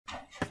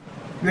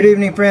Good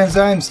evening, friends.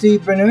 I'm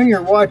Steve Ben-Nun.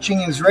 You're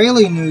watching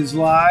Israeli News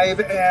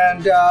Live.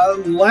 And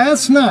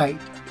last night,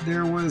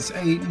 there was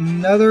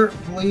another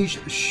police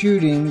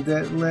shooting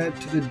that led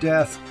to the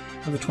death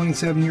of a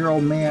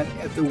 27-year-old man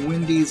at the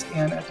Wendy's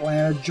in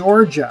Atlanta,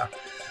 Georgia.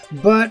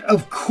 But,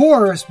 of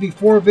course,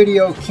 before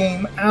video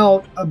came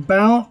out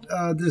about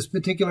this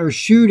particular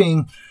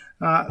shooting,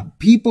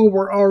 people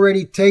were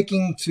already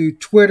taking to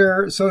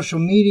Twitter, social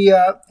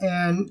media,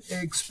 and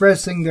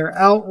expressing their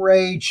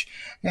outrage.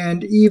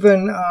 And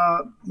even,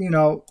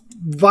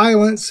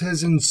 violence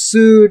has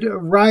ensued.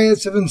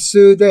 Riots have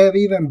ensued. They have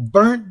even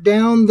burnt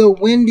down the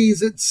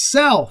Wendy's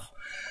itself.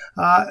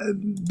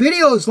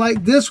 Videos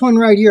like this one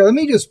right here. Let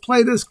me just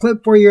play this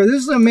clip for you.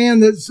 This is a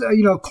man that's,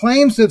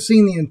 claims to have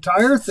seen the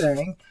entire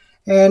thing.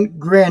 And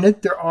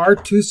granted, there are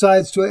two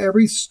sides to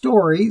every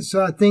story.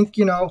 So I think,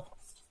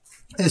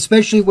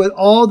 especially with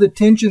all the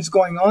tensions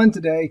going on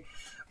today,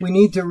 we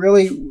need to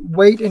really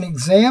wait and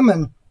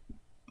examine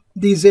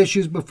these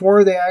issues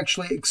before they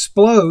actually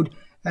explode.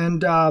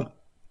 And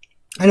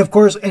of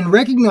course, and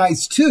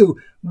recognize too,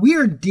 we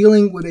are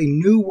dealing with a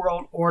New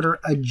World Order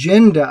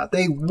agenda.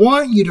 They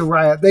want you to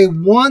riot. They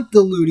want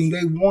the looting.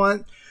 They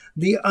want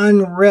the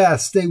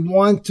unrest. They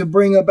want to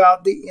bring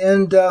about the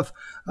end of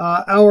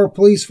our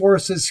police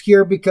forces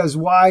here, because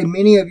why?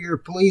 Many of your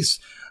police,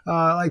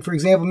 like for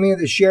example, many of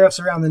the sheriffs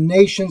around the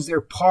nations,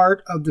 they're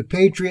part of the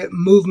Patriot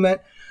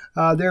movement.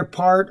 They're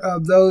part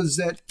of those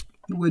that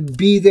would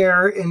be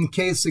there in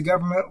case the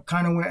government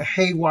kind of went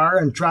haywire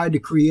and tried to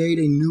create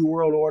a New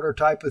World Order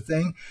type of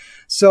thing.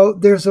 So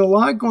there's a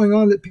lot going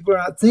on that people are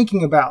not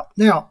thinking about.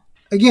 Now,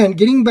 again,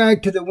 getting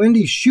back to the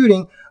Wendy's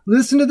shooting,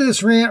 listen to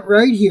this rant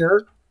right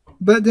here,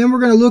 but then we're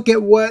going to look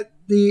at what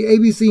the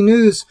ABC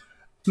News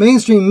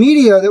mainstream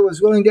media that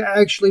was willing to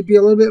actually be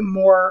a little bit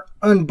more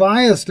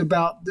unbiased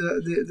about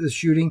the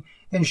shooting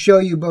and show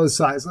you both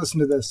sides. Listen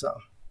to this, though.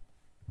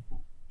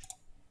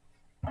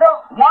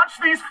 Watch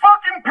these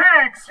fucking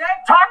pigs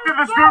talk to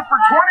this dude for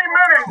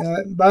 20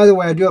 minutes. By the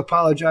way, I do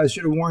apologize.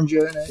 Should have warned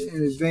you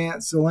in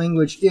advance. The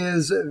language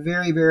is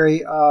very,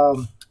 very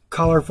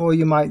colorful,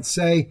 you might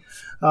say.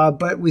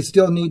 But we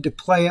still need to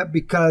play it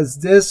because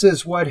this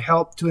is what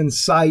helped to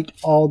incite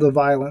all the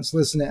violence.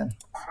 Listen in.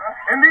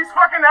 And these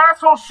fucking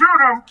assholes shoot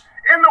him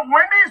in the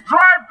Wendy's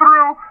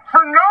drive-thru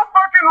for no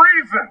fucking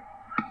reason.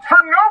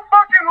 For no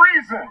fucking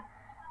reason.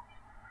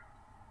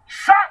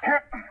 Shot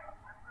him.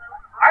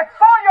 I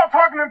saw y'all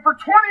talking to him for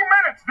 20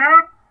 minutes,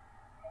 dude.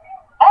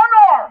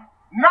 Unarmed,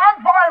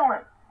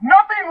 non-violent,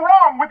 nothing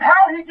wrong with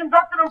how he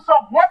conducted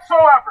himself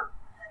whatsoever.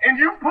 And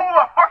you pull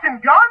a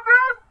fucking gun,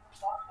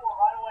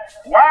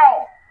 dude?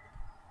 Wow.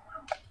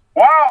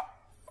 Wow.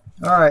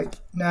 All right.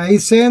 Now,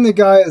 he's saying the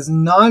guy is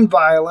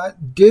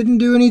non-violent, didn't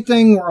do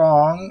anything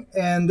wrong,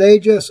 and they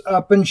just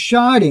up and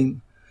shot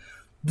him.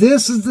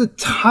 This is the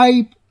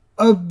type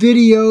of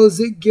videos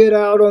that get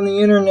out on the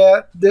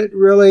internet that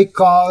really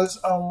cause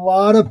a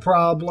lot of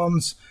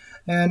problems.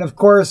 And of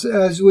course,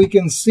 as we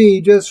can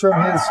see just from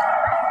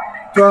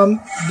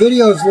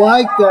videos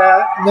like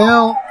that,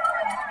 now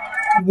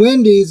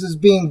Wendy's is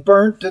being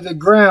burnt to the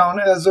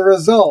ground as a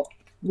result.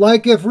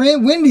 Like if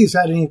Wendy's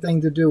had anything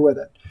to do with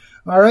it.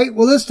 All right,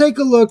 well, let's take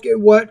a look at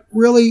what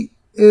really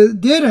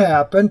did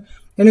happen.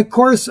 And of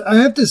course, I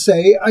have to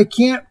say, I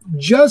can't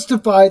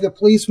justify the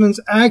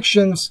policeman's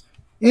actions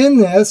in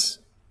this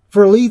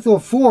for lethal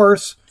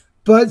force,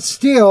 but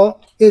still,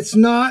 it's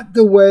not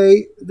the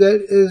way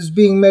that is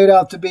being made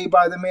out to be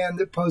by the man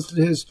that posted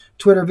his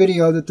Twitter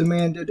video that the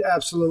man did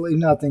absolutely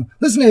nothing.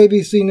 Listen to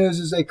ABC News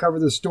as they cover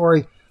the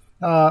story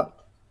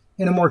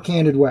in a more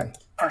candid way.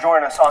 For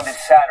joining us on this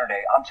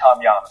Saturday, I'm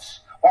Tom Yamas.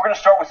 We're going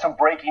to start with some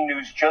breaking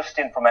news just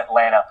in from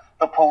Atlanta.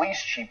 The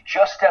police chief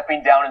just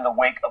stepping down in the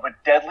wake of a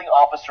deadly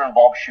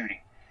officer-involved shooting.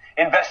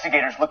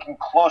 Investigators looking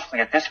closely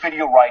at this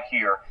video right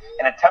here,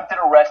 an attempted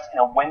arrest in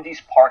a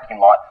Wendy's parking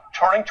lot,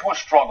 turning to a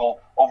struggle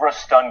over a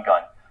stun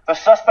gun. The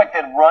suspect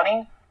then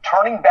running,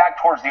 turning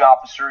back towards the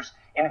officers.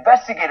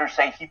 Investigators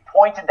say he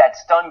pointed that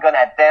stun gun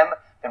at them,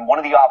 then one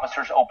of the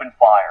officers opened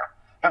fire.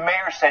 The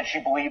mayor said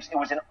she believes it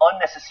was an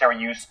unnecessary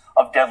use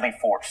of deadly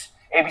force.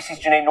 ABC's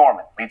Janae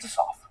Norman leads us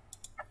off.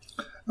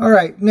 All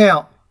right,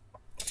 now,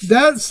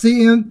 that's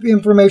the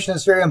information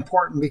that's very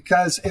important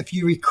because if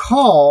you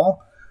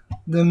recall,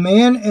 the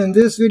man in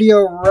this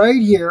video right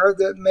here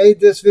that made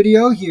this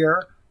video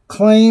here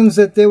claims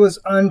that it was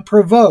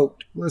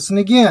unprovoked. Listen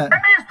again.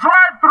 Wendy's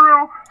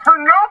drive-thru for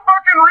no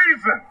fucking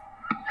reason.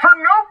 For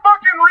no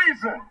fucking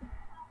reason.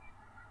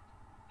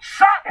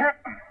 Shot him.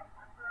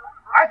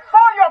 I saw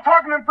y'all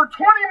talking to him for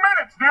 20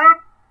 minutes, dude.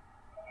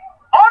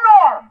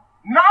 Unarmed,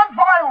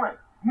 non-violent,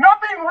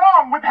 nothing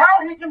wrong with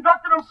how he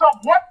conducted himself.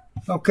 What?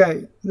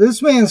 Okay,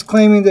 this man's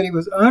claiming that he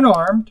was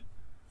unarmed,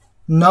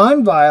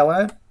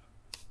 non-violent,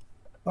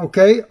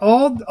 okay,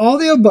 all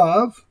the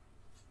above,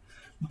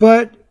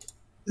 but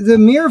the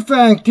mere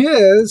fact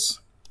is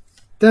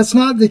that's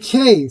not the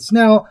case.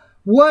 Now,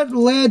 what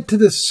led to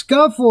the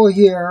scuffle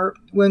here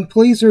when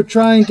police are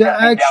trying to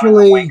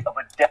actually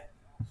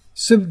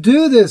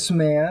subdue this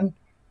man,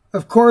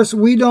 of course,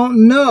 we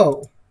don't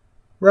know.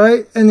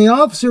 right? And the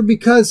officer,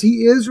 because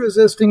he is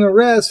resisting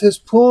arrest, has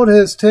pulled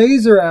his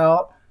taser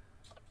out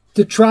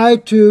to try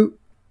to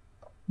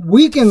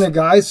weaken the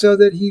guy so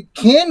that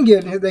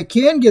they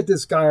can get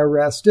this guy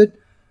arrested.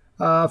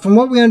 From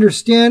what we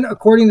understand,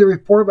 according to the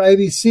report by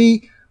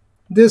ABC,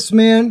 this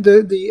man,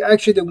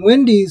 actually the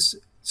Wendy's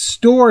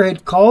store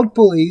had called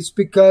police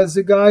because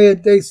the guy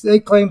they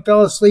claim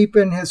fell asleep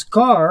in his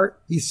car.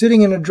 He's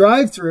sitting in a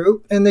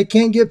drive-through and they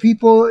can't get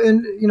people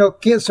in,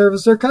 can't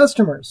service their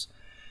customers.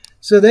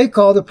 So they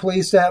call the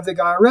police to have the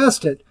guy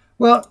arrested.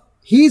 Well,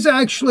 he's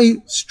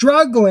actually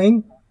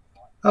struggling.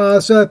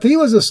 So if he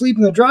was asleep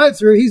in the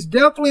drive-thru, he's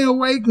definitely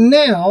awake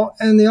now,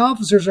 and the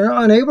officers are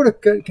unable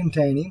to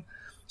contain him.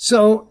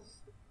 So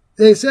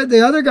they said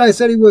the other guy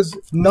said he was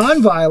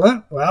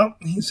nonviolent. Well,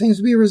 he seems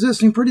to be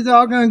resisting pretty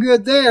doggone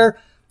good there.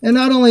 And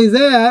not only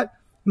that,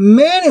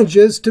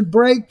 manages to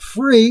break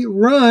free,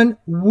 run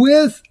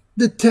with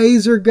the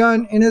taser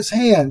gun in his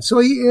hand. So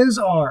he is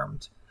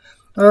armed.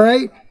 All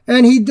right?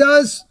 And he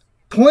does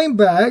point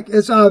back.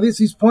 It's obvious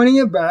he's pointing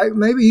it back.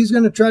 Maybe he's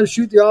going to try to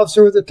shoot the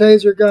officer with the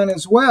taser gun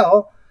as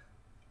well.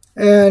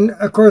 And,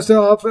 of course, the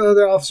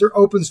other officer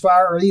opens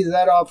fire, or either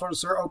that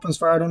officer opens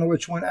fire. I don't know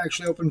which one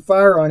actually opened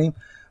fire on him.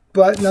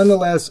 But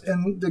nonetheless,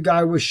 and the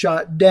guy was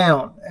shot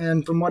down.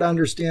 And from what I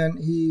understand,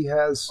 he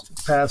has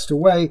passed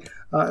away.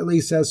 At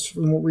least that's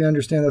from what we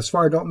understand thus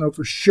far. I don't know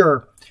for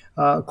sure.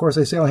 Of course,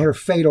 they say on here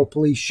fatal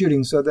police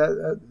shooting. So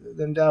that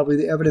undoubtedly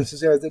the evidence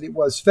is there that it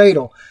was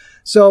fatal.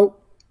 So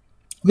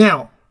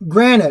now,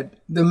 granted,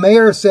 the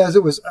mayor says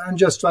it was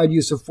unjustified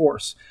use of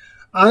force.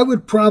 I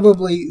would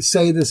probably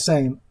say the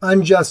same,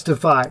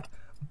 unjustified.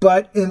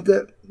 But in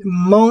the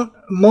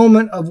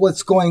moment of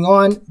what's going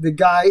on, the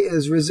guy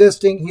is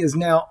resisting. He is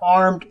now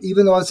armed,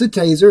 even though it's a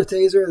taser.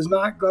 Taser is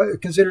not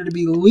considered to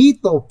be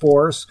lethal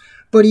force,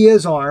 but he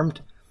is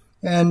armed.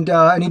 And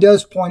he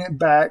does point it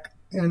back.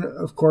 And,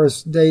 of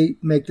course, they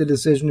make the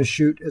decision to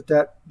shoot at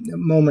that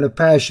moment of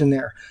passion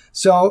there.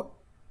 So,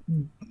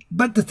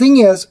 but the thing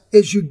is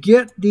you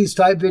get these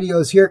type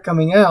videos here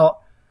coming out,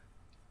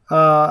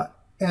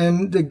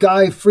 and the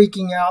guy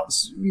freaking out,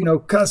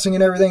 cussing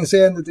and everything,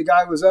 saying that the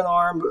guy was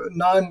unarmed,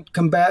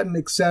 non-combatant,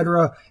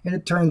 etc. And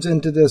it turns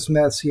into this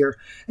mess here.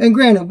 And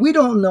granted, we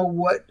don't know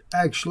what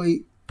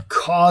actually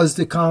caused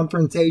the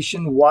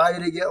confrontation. Why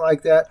did it get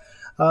like that?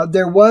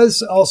 There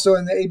was also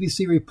in the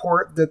ABC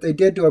report that they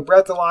did do a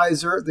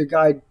breathalyzer. The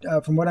guy,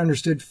 from what I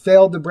understood,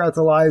 failed the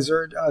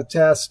breathalyzer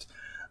test.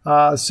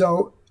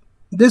 So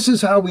this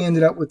is how we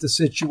ended up with the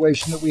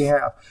situation that we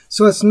have.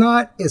 So it's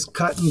not as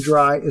cut and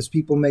dry as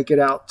people make it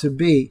out to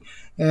be.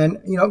 And,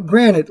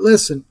 granted,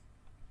 listen,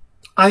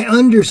 I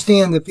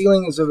understand the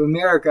feelings of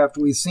America after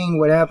we've seen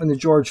what happened to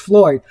George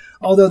Floyd,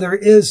 although there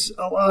is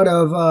a lot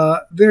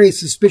of very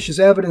suspicious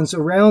evidence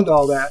around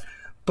all that.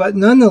 But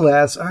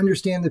nonetheless, I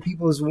understand the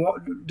people's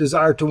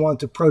desire to want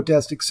to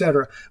protest,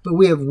 etc. But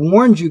we have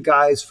warned you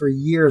guys for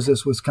years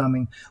this was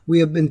coming. We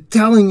have been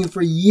telling you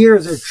for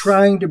years they're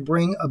trying to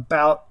bring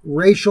about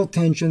racial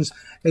tensions,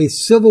 a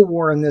civil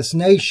war in this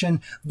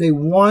nation. They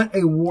want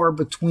a war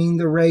between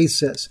the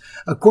races.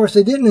 Of course,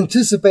 they didn't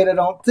anticipate, I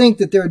don't think,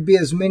 that there would be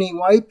as many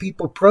white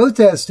people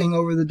protesting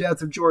over the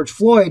death of George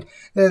Floyd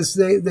as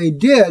they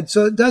did.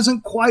 So it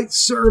doesn't quite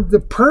serve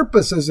the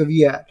purpose as of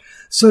yet.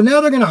 So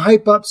now they're going to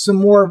hype up some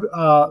more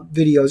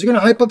videos. They're going to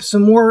hype up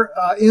some more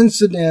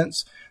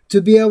incidents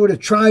to be able to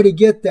try to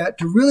get that,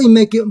 to really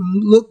make it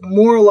look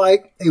more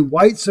like a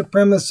white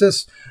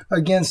supremacist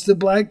against the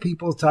black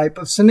people type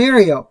of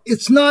scenario.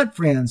 It's not,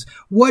 friends.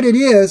 What it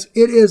is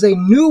a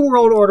new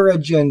world order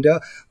agenda.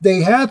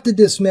 They have to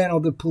dismantle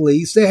the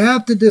police. They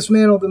have to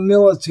dismantle the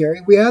military.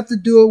 We have to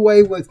do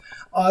away with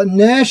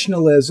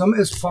nationalism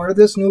as part of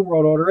this new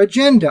world order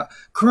agenda.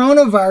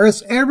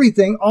 Coronavirus,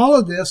 everything, all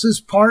of this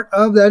is part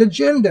of that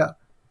agenda.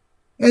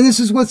 And this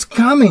is what's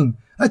coming.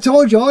 I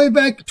told you all the way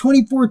back to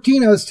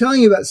 2014, I was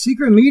telling you about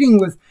secret meeting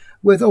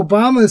with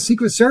Obama, the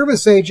Secret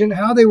Service agent,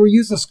 how they were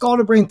using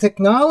skull-to-brain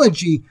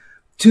technology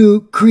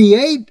to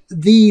create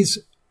these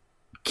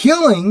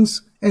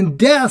killings and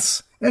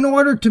deaths in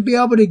order to be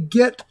able to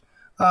get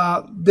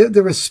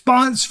the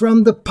response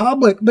from the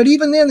public. But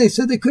even then, they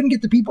said they couldn't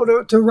get the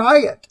people to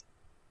riot.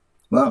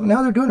 Well,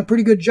 now they're doing a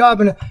pretty good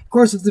job. And, of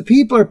course, if the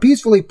people are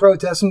peacefully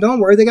protesting,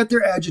 don't worry. They got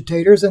their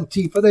agitators,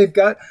 Antifa. They've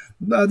got,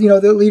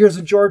 the leaders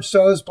of George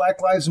Soros,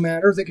 Black Lives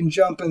Matter. They can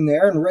jump in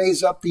there and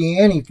raise up the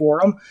ante for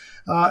them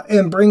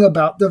and bring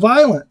about the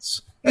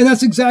violence. And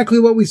that's exactly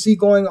what we see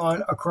going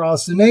on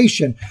across the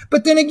nation.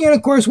 But then again,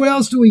 of course, what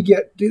else do we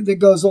get that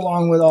goes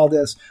along with all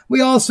this? We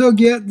also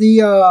get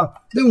the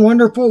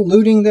wonderful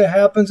looting that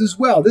happens as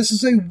well. This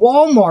is a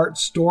Walmart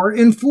store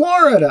in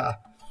Florida,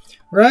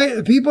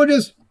 right? People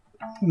just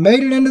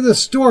made it into the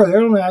store. They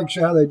don't know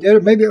actually how they did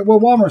it. Maybe,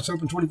 Walmart's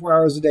open 24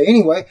 hours a day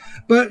anyway.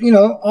 But,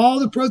 all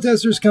the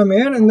protesters come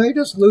in and they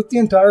just loot the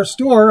entire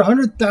store.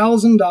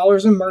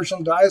 $100,000 in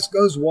merchandise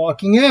goes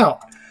walking out.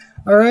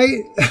 All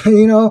right?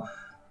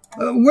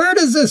 Where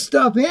does this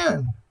stuff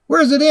end?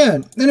 Where does it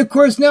end? And, of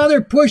course, now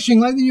they're pushing,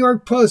 like the New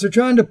York Post, they're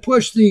trying to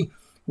push the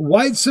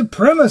white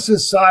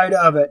supremacist side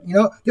of it.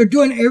 They're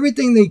doing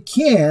everything they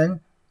can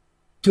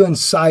to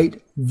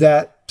incite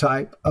that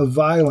type of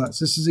violence.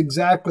 This is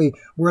exactly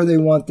where they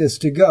want this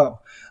to go.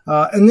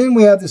 And then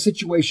we have the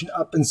situation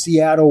up in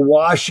Seattle,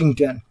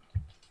 Washington.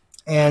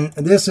 And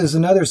this is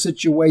another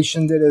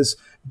situation that is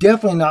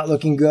definitely not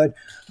looking good.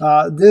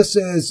 This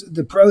is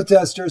the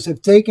protesters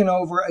have taken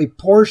over a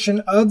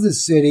portion of the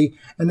city,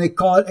 and they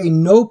call it a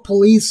no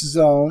police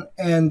zone,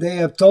 and they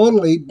have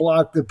totally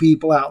blocked the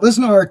people out.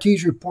 Listen to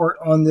RT's report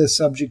on this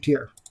subject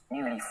here.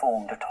 Newly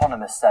formed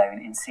autonomous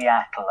zone in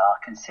Seattle are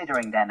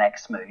considering their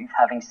next move,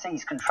 having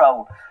seized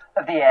control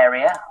of the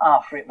area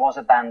after it was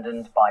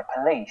abandoned by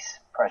police.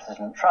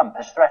 President Trump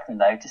has threatened,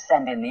 though, to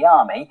send in the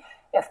army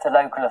if the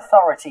local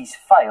authorities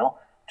fail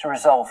to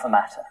resolve the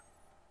matter.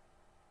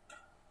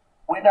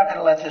 We're not going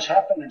to let this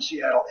happen in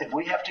Seattle. If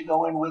we have to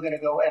go in, we're going to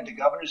go in. The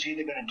governor's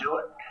either going to do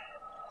it.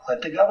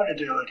 Let the governor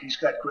do it. He's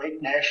got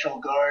great National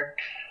Guard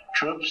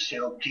troops.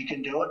 He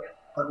can do it.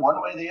 But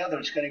one way or the other,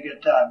 it's going to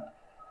get done.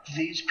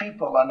 These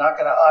people are not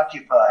going to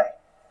occupy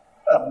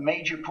a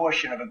major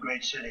portion of a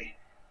great city.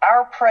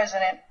 Our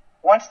president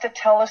wants to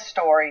tell a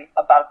story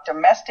about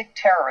domestic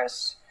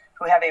terrorists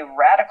who have a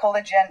radical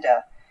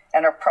agenda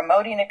and are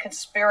promoting a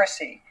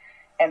conspiracy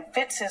and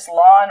fits his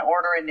law and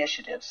order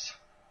initiatives.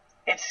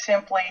 It's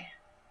simply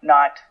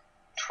not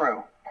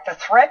true. The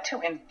threat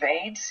to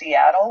invade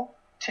Seattle,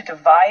 to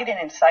divide and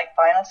incite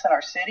violence in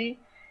our city,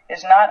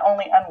 is not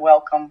only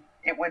unwelcome,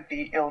 it would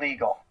be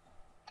illegal.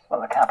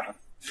 Well, the capital.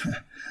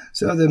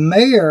 So the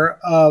mayor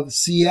of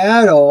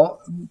Seattle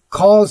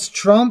calls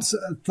Trump's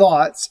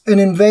thoughts an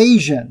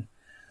invasion.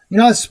 You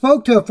know, I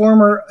spoke to a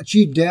former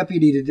chief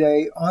deputy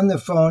today on the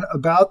phone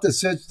about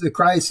the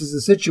crisis,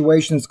 the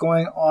situation that's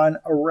going on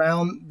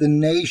around the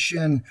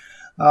nation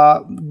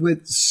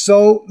with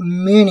so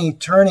many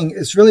turning.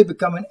 It's really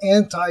become an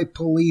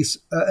anti-police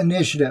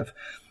initiative.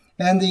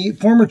 And the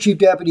former chief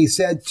deputy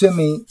said to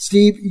me,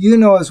 Steve, you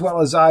know as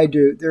well as I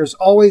do, there's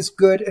always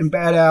good and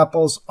bad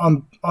apples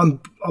on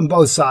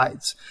both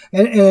sides.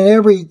 And in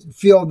every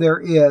field there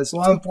is.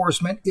 Law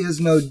enforcement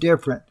is no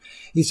different.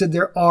 He said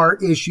there are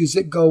issues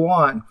that go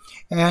on.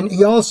 And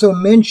he also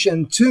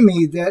mentioned to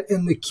me that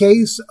in the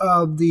case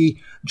of the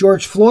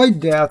George Floyd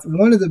death,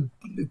 one of the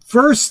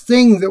first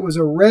things that was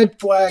a red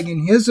flag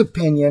in his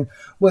opinion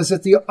was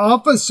that the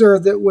officer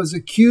that was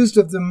accused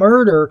of the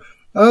murder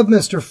of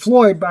Mr.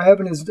 Floyd by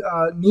having his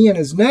knee in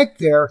his neck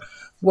there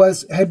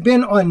had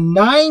been on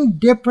 9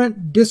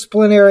 different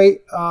disciplinary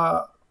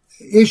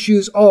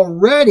issues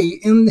already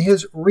in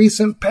his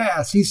recent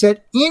past. He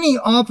said any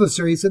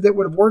officer, he said, that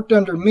would have worked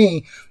under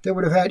me, that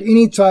would have had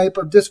any type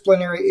of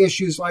disciplinary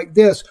issues like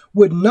this,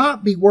 would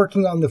not be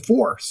working on the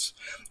force.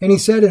 And he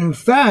said, in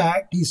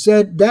fact, he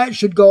said that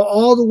should go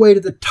all the way to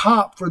the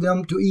top for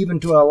them to even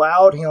to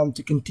allow him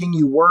to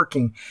continue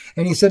working.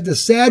 And he said the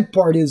sad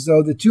part is,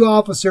 though, the 2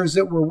 officers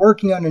that were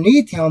working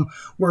underneath him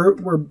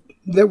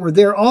that were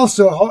there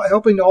also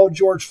helping to hold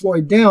George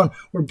Floyd down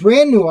were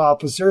brand new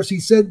officers. He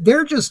said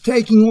they're just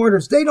taking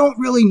orders. They don't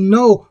really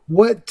know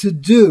what to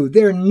do.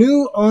 They're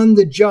new on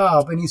the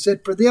job. And he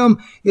said for them,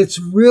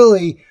 it's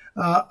really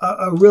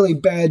a really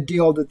bad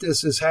deal that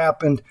this has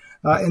happened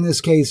in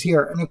this case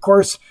here. And of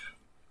course,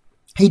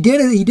 he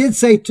did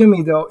say to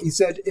me, though, he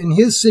said in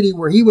his city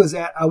where he was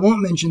at, I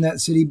won't mention that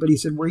city, but he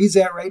said where he's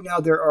at right now,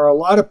 there are a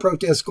lot of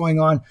protests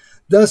going on.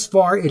 Thus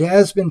far, it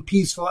has been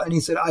peaceful. And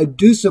he said, I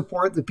do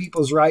support the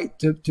people's right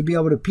to be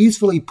able to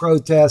peacefully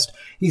protest.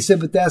 He said,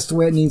 but that's the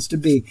way it needs to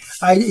be.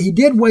 He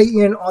did weigh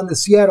in on the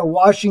Seattle,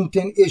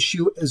 Washington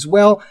issue as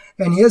well.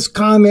 And his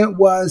comment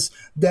was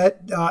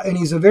that, and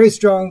he's a very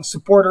strong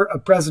supporter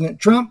of President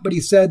Trump, but he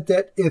said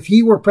that if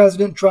he were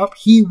President Trump,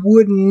 he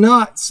would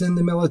not send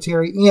the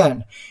military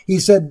in.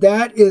 He said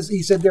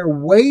they're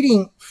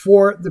waiting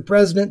for the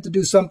president to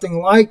do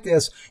something like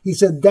this. He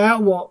said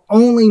that will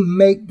only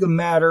make the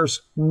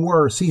matters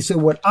worse. He said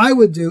what I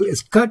would do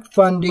is cut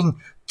funding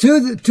to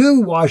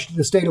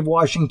the state of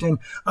Washington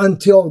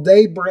until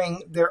they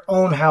bring their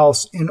own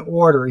house in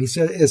order. He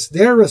said it's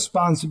their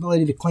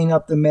responsibility to clean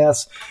up the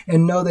mess,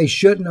 and no, they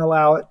shouldn't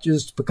allow it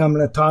just to become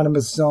an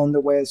autonomous zone the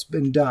way it's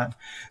been done.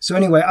 So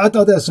anyway, I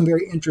thought that was some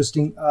very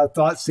interesting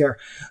thoughts there.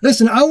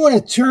 Listen, I want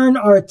to turn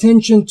our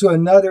attention to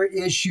another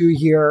issue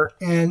here,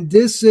 and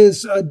this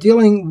is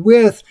dealing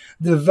with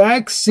the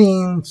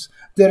vaccines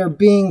that are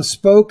being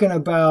spoken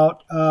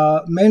about,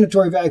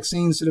 mandatory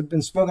vaccines that have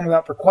been spoken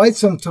about for quite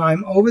some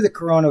time over the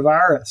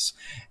coronavirus.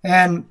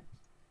 And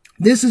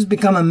this has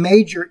become a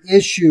major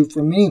issue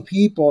for many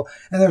people.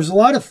 And there's a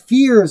lot of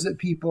fears that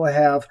people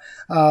have,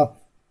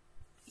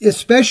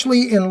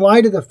 especially in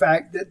light of the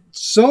fact that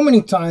so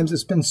many times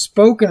it's been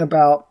spoken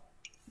about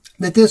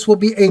that this will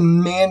be a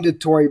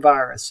mandatory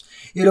virus.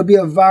 It'll be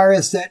a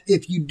virus that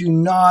if you do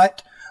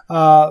not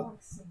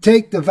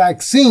take the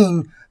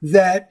vaccine,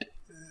 that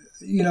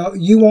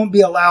you won't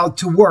be allowed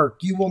to work.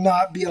 You will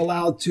not be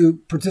allowed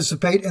to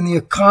participate in the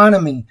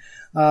economy.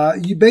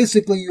 You'd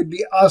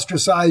be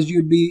ostracized.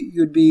 You'd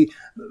be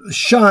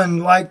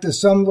shunned like to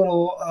some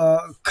little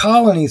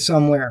colony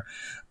somewhere.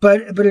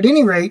 But at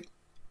any rate,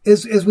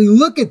 as we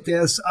look at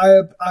this,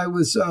 I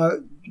was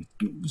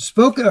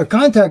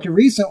contacted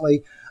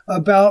recently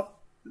about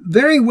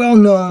very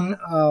well-known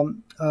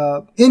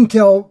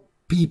intel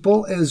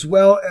people as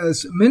well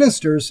as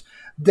ministers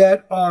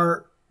that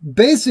are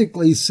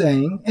basically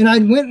saying, and I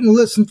went and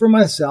listened for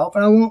myself,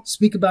 and I won't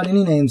speak about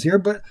any names here,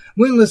 but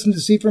went and listened to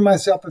see for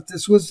myself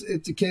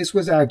if the case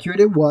was accurate.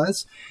 It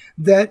was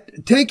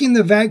that taking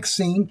the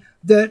vaccine,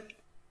 that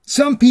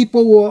some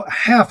people will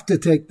have to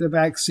take the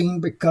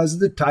vaccine because of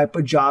the type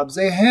of jobs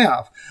they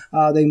have.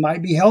 They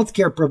might be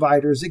healthcare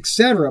providers,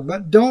 etc.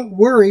 But don't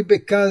worry,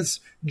 because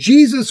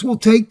Jesus will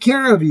take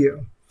care of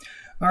you.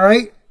 All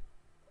right.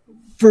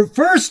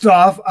 First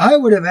off, I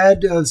would have had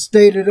to have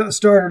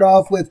started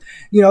off with,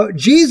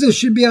 Jesus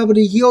should be able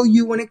to heal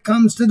you when it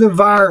comes to the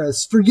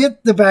virus.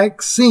 Forget the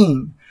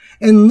vaccine.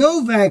 And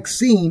no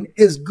vaccine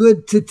is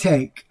good to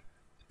take.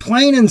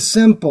 Plain and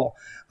simple.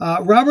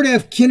 Robert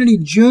F. Kennedy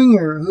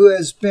Jr., who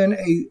has been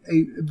a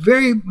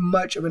very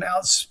much of an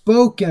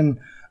outspoken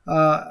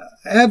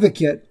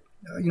advocate,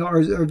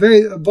 or a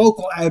very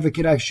vocal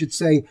advocate, I should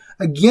say,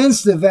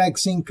 against the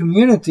vaccine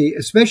community,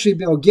 especially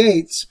Bill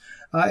Gates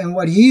and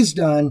what he's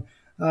done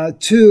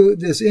to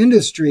this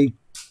industry,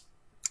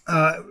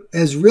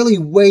 has really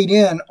weighed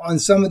in on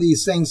some of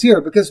these things here,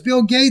 because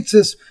Bill Gates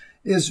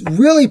is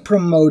really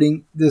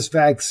promoting this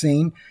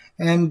vaccine.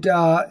 And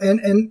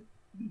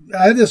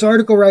I have this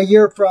article right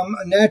here from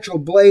Natural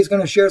Blaze,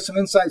 going to share some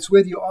insights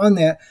with you on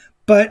that.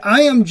 But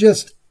I am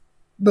just,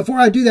 before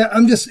I do that,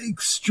 I'm just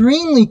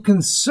extremely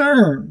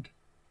concerned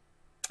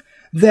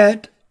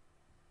that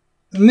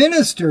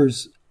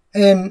ministers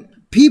and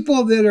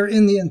people that are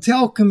in the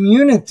intel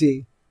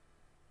community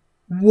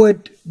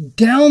would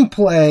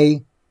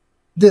downplay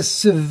the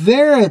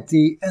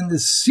severity and the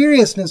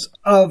seriousness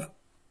of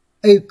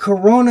a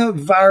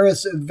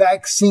coronavirus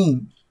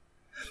vaccine.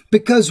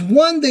 Because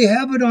one, they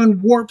have it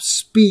on warp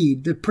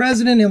speed. The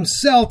president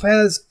himself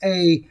has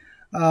a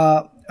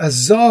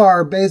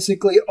czar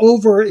basically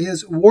over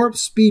his warp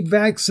speed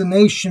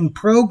vaccination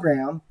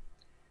program.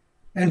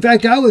 In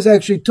fact, I was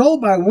actually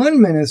told by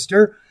one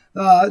minister,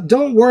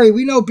 don't worry,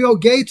 we know Bill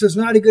Gates is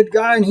not a good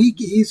guy, and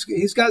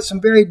he's got some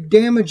very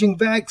damaging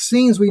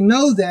vaccines. We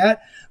know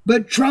that,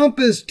 but Trump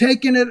is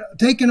taking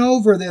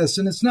over this,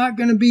 and it's not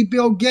going to be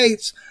Bill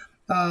Gates.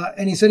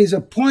 And he said he's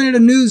appointed a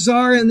new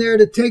czar in there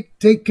to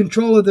take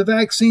control of the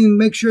vaccine,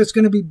 make sure it's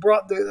going to be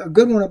brought, a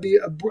good one to be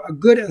a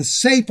good and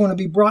safe one to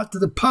be brought to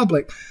the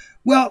public.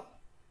 Well,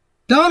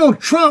 Donald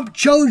Trump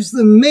chose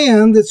the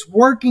man that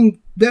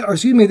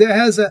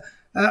has a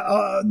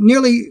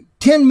nearly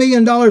 $10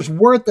 million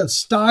worth of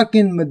stock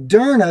in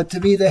Moderna to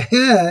be the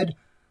head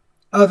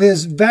of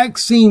his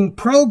vaccine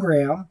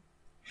program.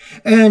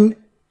 And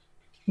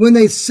when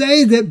they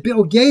say that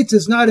Bill Gates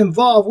is not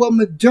involved, well,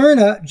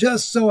 Moderna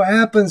just so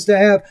happens to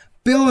have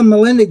Bill and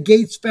Melinda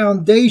Gates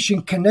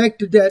Foundation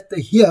connected at the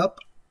hip.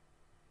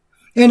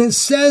 And it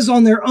says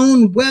on their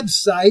own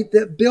website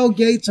that Bill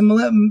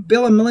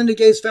and Melinda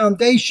Gates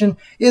Foundation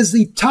is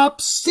the top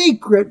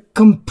secret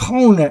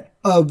component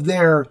of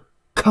their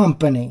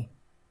company.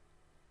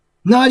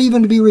 Not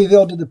even to be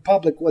revealed to the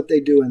public what they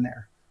do in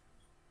there.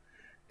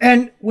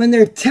 And when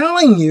they're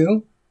telling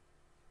you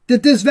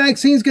that this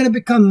vaccine is going to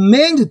become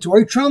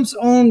mandatory, Trump's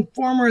own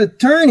former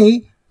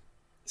attorney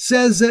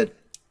says that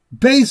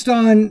based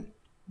on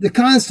the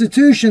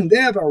Constitution, they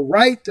have a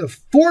right to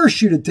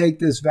force you to take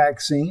this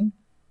vaccine.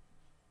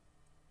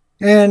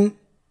 And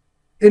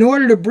in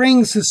order to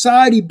bring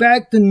society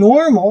back to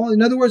normal,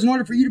 in other words, in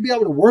order for you to be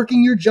able to work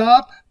in your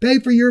job, pay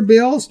for your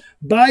bills,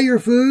 buy your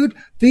food,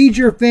 feed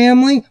your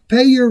family,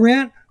 pay your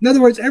rent. In other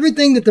words,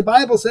 everything that the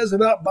Bible says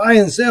about buy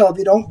and sell, if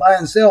you don't buy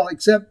and sell,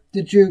 except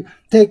that you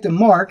take the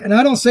mark. And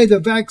I don't say the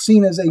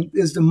vaccine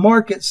is the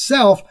mark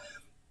itself,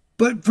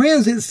 but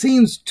friends, it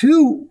seems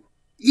too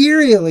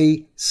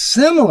eerily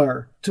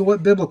similar to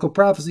what biblical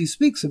prophecy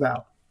speaks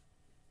about.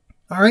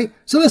 All right,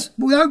 so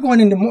without going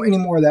into any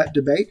more of that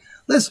debate,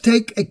 let's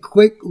take a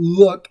quick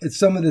look at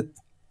some of the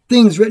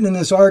things written in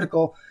this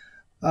article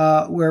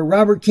where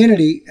Robert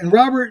Kennedy and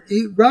Robert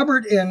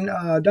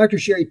and Dr.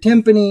 Sherry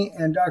Timpany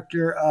and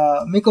Dr.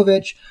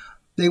 Mikovich,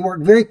 they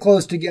work very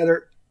close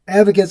together,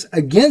 advocates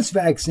against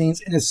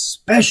vaccines, and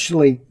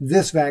especially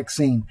this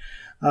vaccine.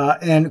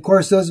 And of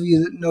course, those of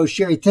you that know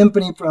Sherry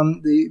Timpany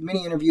from the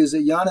many interviews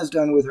that Jan has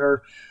done with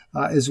her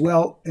as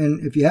well, and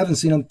if you haven't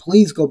seen them,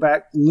 please go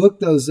back, look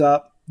those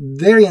up.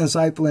 Very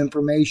insightful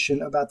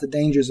information about the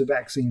dangers of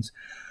vaccines.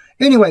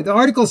 Anyway, the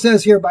article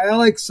says here by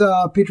Alex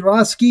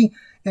Piotrowski,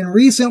 in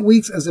recent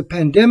weeks, as the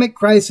pandemic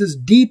crisis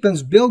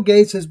deepens, Bill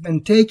Gates has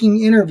been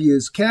taking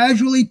interviews,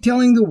 casually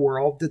telling the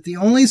world that the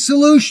only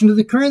solution to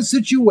the current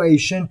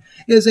situation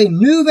is a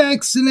new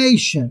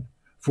vaccination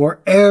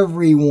for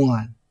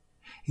everyone.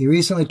 He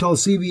recently told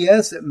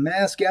CBS that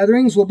mass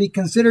gatherings will be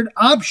considered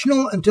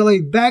optional until a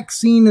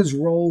vaccine is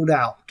rolled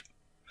out.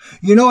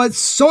 You know, it's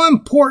so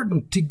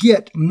important to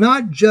get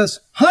not just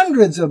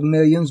hundreds of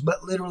millions,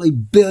 but literally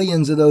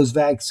billions of those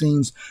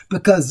vaccines,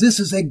 because this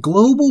is a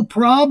global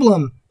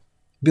problem,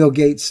 Bill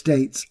Gates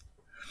states.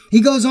 He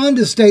goes on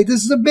to state,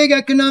 this is a big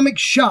economic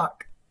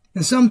shock,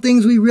 and some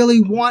things we really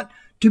want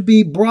to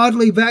be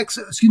broadly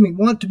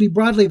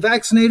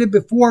vaccinated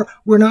before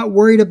we're not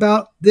worried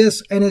about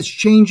this, and it's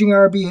changing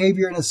our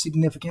behavior in a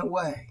significant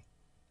way.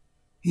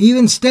 He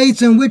even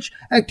states in which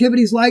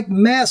activities like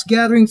mass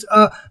gatherings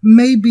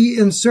may be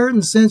in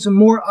certain sense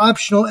more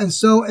optional, and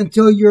so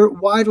until you're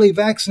widely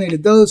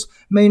vaccinated, those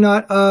may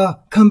not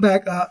come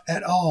back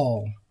at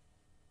all.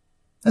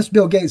 That's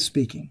Bill Gates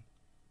speaking.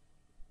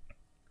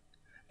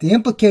 The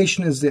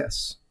implication is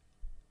this.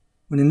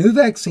 When a new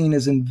vaccine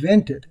is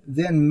invented,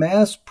 then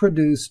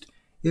mass-produced,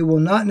 it will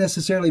not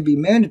necessarily be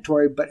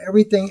mandatory, but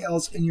everything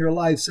else in your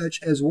life,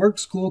 such as work,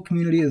 school,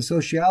 community, and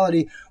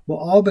sociality, will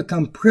all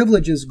become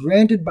privileges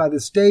granted by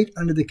the state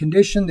under the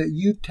condition that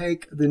you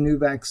take the new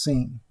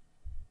vaccine.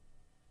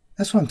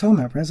 That's what I'm talking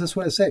about, friends. That's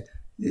what I say.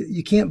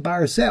 You can't buy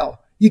or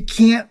sell. You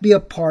can't be a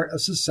part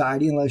of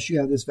society unless you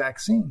have this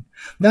vaccine.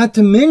 Not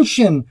to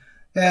mention,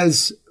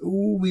 as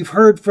we've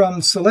heard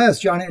from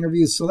Celeste, John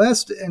interviews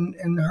Celeste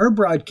in her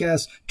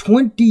broadcast,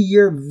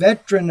 20-year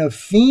veteran of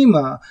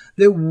FEMA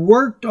that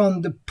worked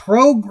on the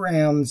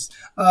programs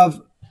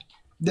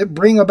that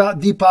bring about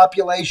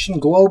depopulation,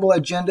 global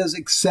agendas,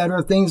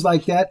 etc., things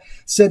like that,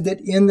 said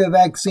that in the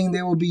vaccine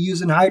they will be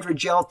using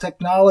hydrogel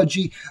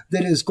technology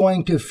that is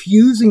going to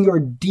fuse in your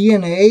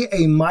DNA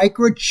a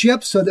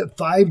microchip so that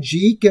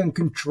 5G can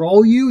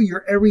control you.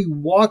 Your every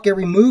walk,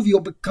 every move,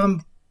 you'll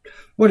become,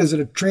 what is it,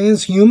 a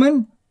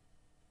transhuman?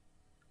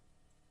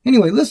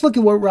 Anyway, let's look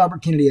at what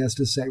Robert Kennedy has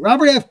to say.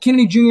 Robert F.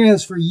 Kennedy Jr.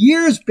 has for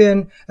years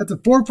been at the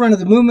forefront of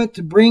the movement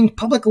to bring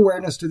public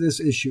awareness to this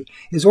issue.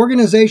 His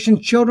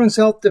organization, Children's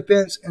Health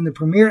Defense, and the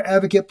premier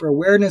advocate for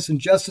awareness and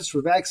justice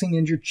for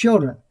vaccine-injured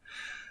children.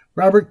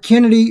 Robert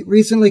Kennedy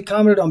recently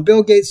commented on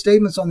Bill Gates'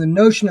 statements on the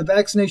notion of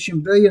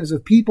vaccination billions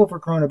of people for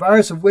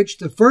coronavirus, of which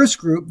the first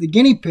group, the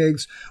guinea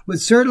pigs, would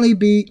certainly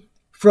be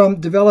from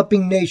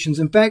developing nations.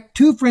 In fact,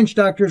 2 French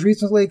doctors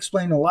recently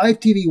explained on live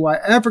TV why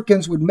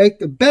Africans would make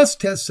the best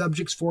test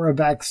subjects for a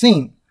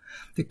vaccine.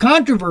 The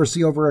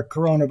controversy over a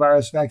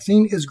coronavirus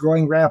vaccine is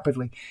growing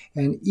rapidly,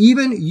 and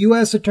even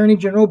U.S. Attorney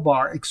General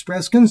Barr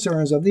expressed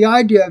concerns of the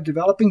idea of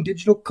developing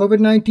digital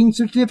COVID-19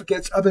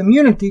 certificates of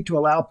immunity to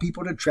allow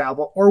people to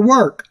travel or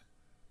work.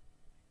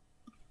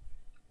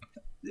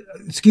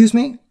 Excuse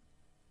me?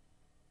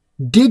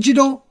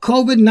 Digital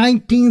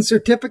COVID-19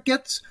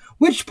 certificates?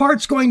 Which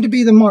part's going to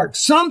be the mark?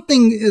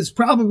 Something is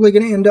probably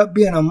going to end up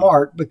being a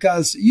mark,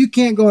 because you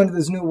can't go into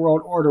this new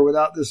world order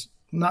without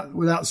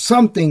without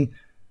something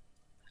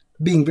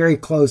being very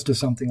close to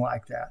something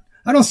like that.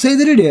 I don't say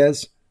that it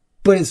is,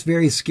 but it's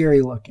very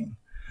scary looking.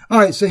 All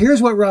right, so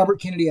here's what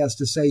Robert Kennedy has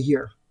to say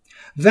here.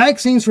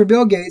 Vaccines for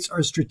Bill Gates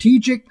are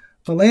strategic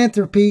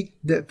philanthropy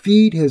that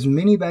feed his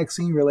many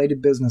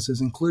vaccine-related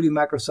businesses, including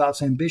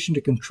Microsoft's ambition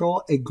to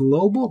control a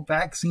global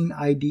vaccine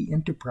ID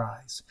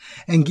enterprise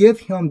and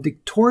give him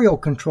dictatorial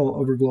control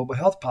over global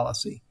health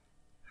policy,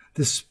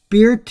 the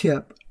spear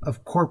tip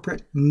of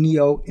corporate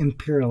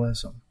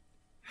neo-imperialism.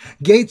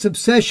 Gates'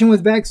 obsession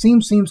with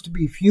vaccines seems to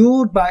be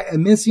fueled by a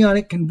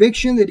messianic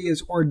conviction that he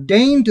is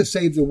ordained to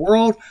save the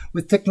world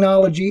with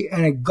technology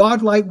and a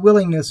godlike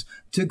willingness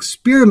to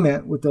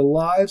experiment with the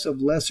lives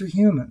of lesser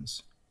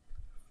humans.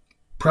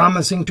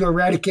 Promising to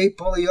eradicate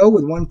polio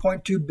with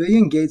 $1.2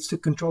 billion, Gates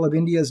took control of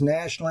India's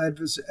National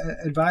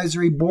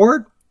Advisory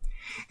Board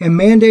and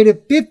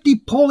mandated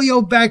 50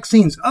 polio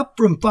vaccines, up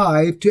from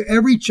 5, to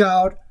every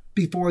child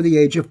before the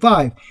age of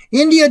 5.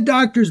 India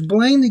doctors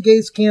blame the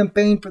Gates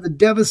campaign for the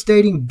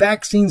devastating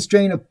vaccine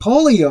strain of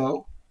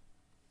polio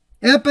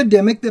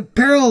epidemic that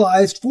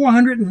paralyzed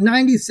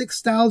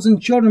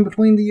 496,000 children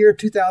between the year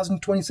 2000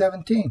 and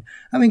 2017.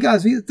 I mean,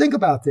 guys, think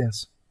about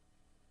this.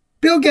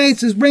 Bill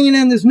Gates is bringing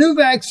in this new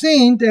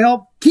vaccine to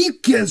help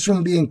keep kids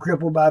from being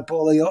crippled by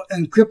polio,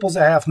 and cripples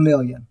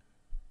 500,000.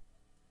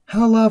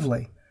 How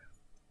lovely.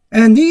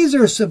 And these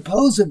are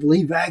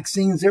supposedly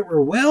vaccines that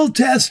were well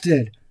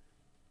tested.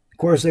 Of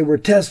course, they were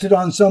tested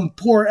on some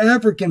poor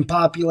African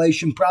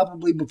population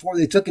probably before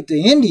they took it to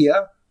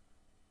India.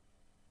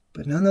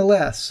 But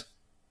nonetheless,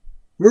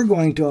 we're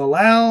going to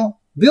allow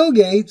Bill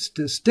Gates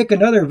to stick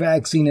another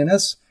vaccine in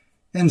us.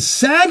 And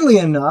sadly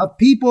enough,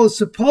 people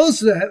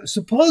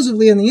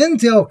supposedly in the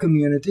intel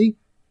community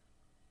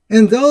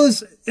and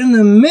those in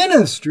the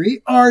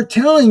ministry are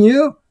telling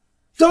you,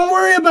 don't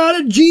worry about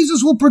it.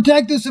 Jesus will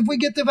protect us if we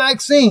get the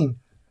vaccine.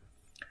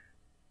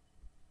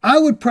 I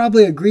would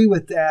probably agree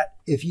with that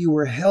if you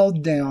were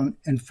held down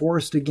and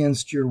forced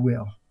against your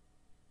will.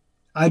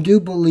 I do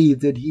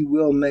believe that he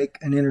will make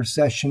an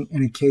intercession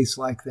in a case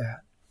like that.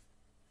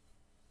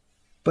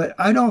 But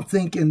I don't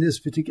think in this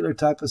particular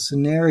type of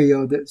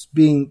scenario that's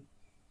being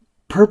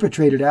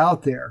perpetrated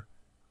out there,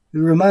 it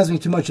reminds me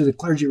too much of the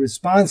clergy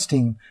response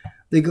team.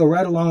 They go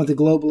right along with the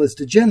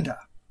globalist agenda.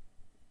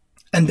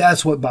 And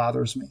that's what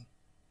bothers me.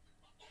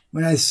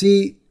 When I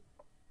see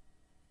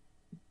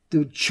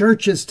the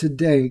churches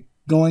today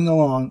going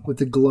along with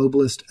the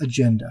globalist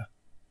agenda,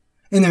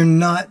 and they're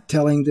not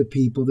telling the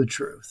people the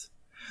truth.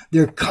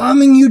 They're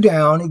calming you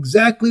down,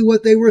 exactly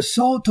what they were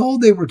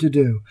told they were to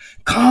do.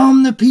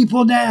 Calm the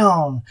people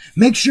down.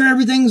 Make sure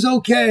everything's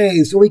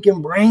okay so we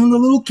can bring the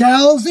little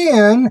cows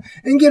in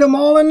and get them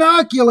all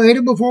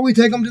inoculated before we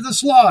take them to the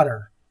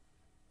slaughter.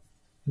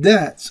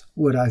 That's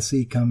what I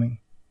see coming.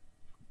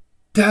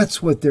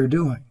 That's what they're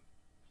doing.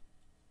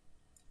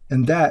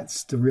 And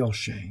that's the real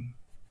shame.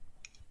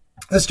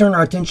 Let's turn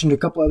our attention to a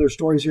couple other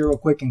stories here real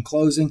quick in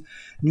closing.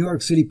 New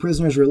York City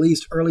prisoners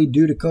released early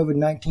due to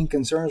COVID-19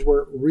 concerns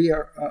were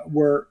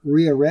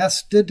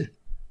rearrested,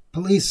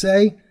 police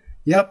say.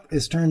 Yep,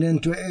 it's turned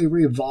into a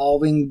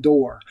revolving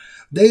door.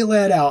 They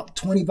let out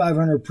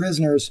 2,500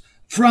 prisoners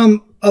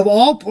from, of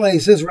all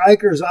places,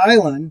 Rikers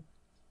Island.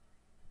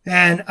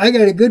 And I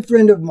got a good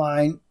friend of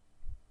mine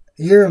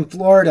here in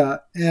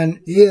Florida,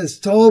 and he has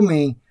told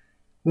me,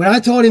 when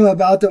I told him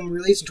about them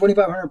releasing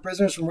 2,500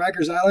 prisoners from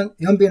Rikers Island,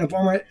 him being a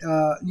former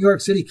New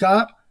York City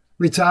cop,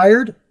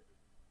 retired,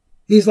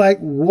 he's like,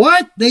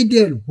 what? They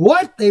did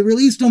what? They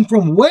released them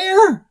from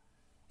where?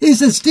 He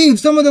said,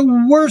 Steve, some of the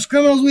worst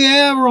criminals we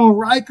have are on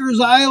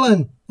Rikers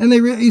Island. And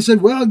he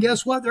said, well,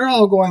 guess what? They're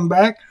all going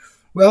back.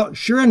 Well,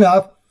 sure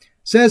enough,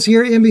 says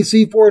here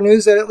NBC4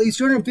 News that at least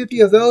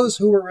 250 of those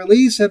who were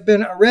released have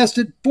been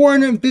arrested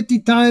 450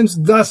 times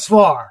thus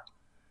far.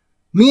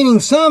 Meaning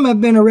some have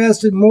been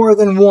arrested more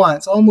than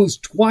once,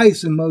 almost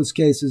twice in most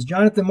cases.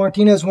 Jonathan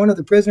Martinez, one of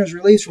the prisoners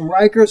released from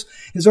Rikers,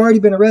 has already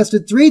been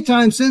arrested 3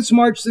 times since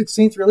March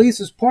 16th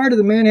release as part of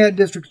the Manhattan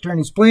District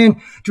Attorney's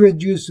plan to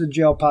reduce the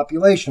jail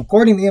population.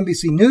 According to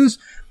NBC News,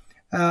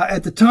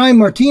 at the time,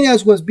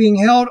 Martinez was being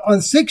held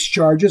on 6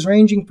 charges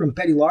ranging from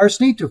petty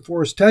larceny to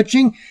forced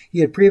touching.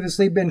 He had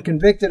previously been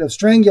convicted of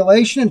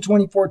strangulation in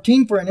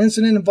 2014 for an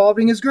incident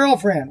involving his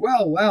girlfriend.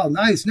 Well, wow,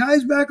 nice. Now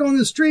he's back on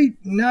the street.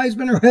 Now he's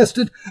been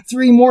arrested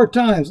 3 more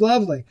times.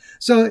 Lovely.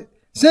 So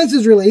since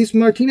his release,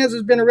 Martinez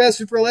has been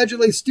arrested for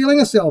allegedly stealing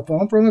a cell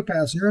phone from a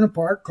passenger in a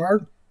parked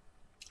car,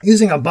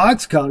 using a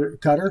box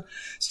cutter,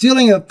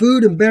 stealing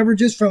food and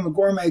beverages from a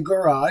gourmet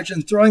garage,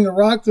 and throwing a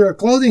rock through a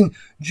clothing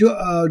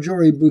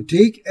jewelry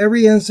boutique.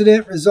 Every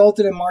incident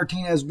resulted in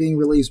Martinez being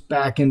released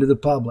back into the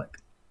public.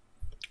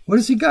 What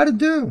has he got to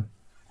do?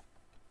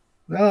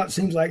 Well, it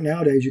seems like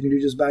nowadays you can do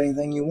just about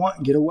anything you want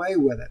and get away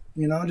with it.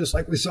 You know, just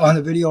like we saw in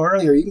the video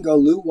earlier, you can go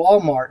loot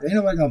Walmart. Ain't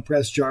nobody going to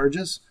press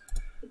charges.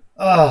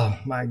 Oh,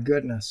 my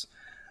goodness.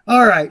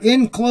 All right,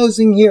 in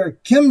closing here,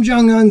 Kim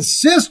Jong-un's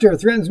sister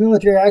threatens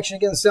military action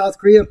against South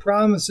Korea and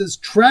promises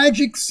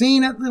tragic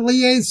scene at the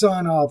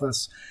liaison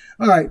office.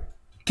 All right,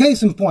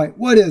 case in point,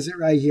 what is it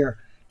right here?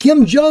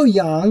 Kim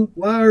Jo-young,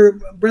 while her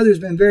brother's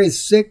been very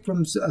sick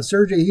from a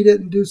surgery he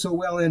didn't do so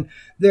well in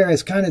there,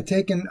 has kind of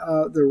taken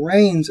the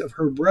reins of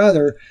her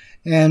brother,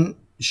 and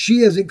she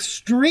is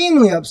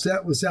extremely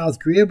upset with South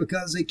Korea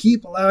because they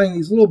keep allowing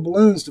these little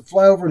balloons to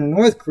fly over to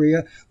North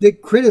Korea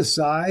that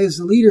criticize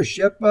the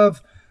leadership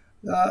of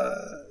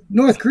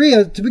North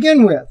Korea to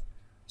begin with.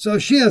 So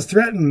she has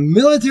threatened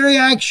military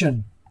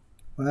action.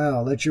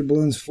 Wow, let your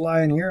balloons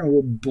fly in here and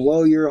we'll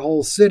blow your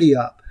whole city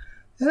up.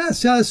 And that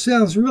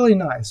sounds really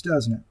nice,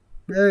 doesn't it?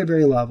 Very,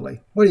 very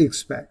lovely. What do you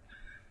expect?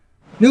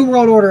 New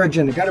World Order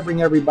agenda. Got to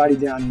bring everybody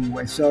down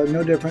anyway. So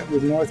no different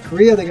with North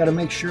Korea. They got to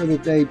make sure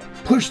that they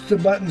push the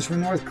buttons for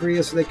North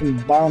Korea so they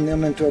can bomb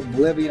them into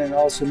oblivion, and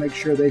also make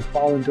sure they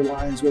fall into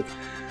lines with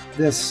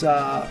this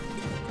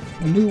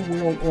New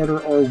World Order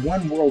or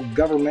One World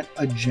Government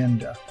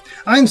agenda.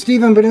 I'm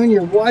Stephen Ben-Nun.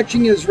 You're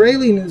watching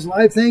Israeli News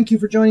Live. Thank you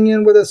for joining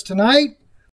in with us tonight.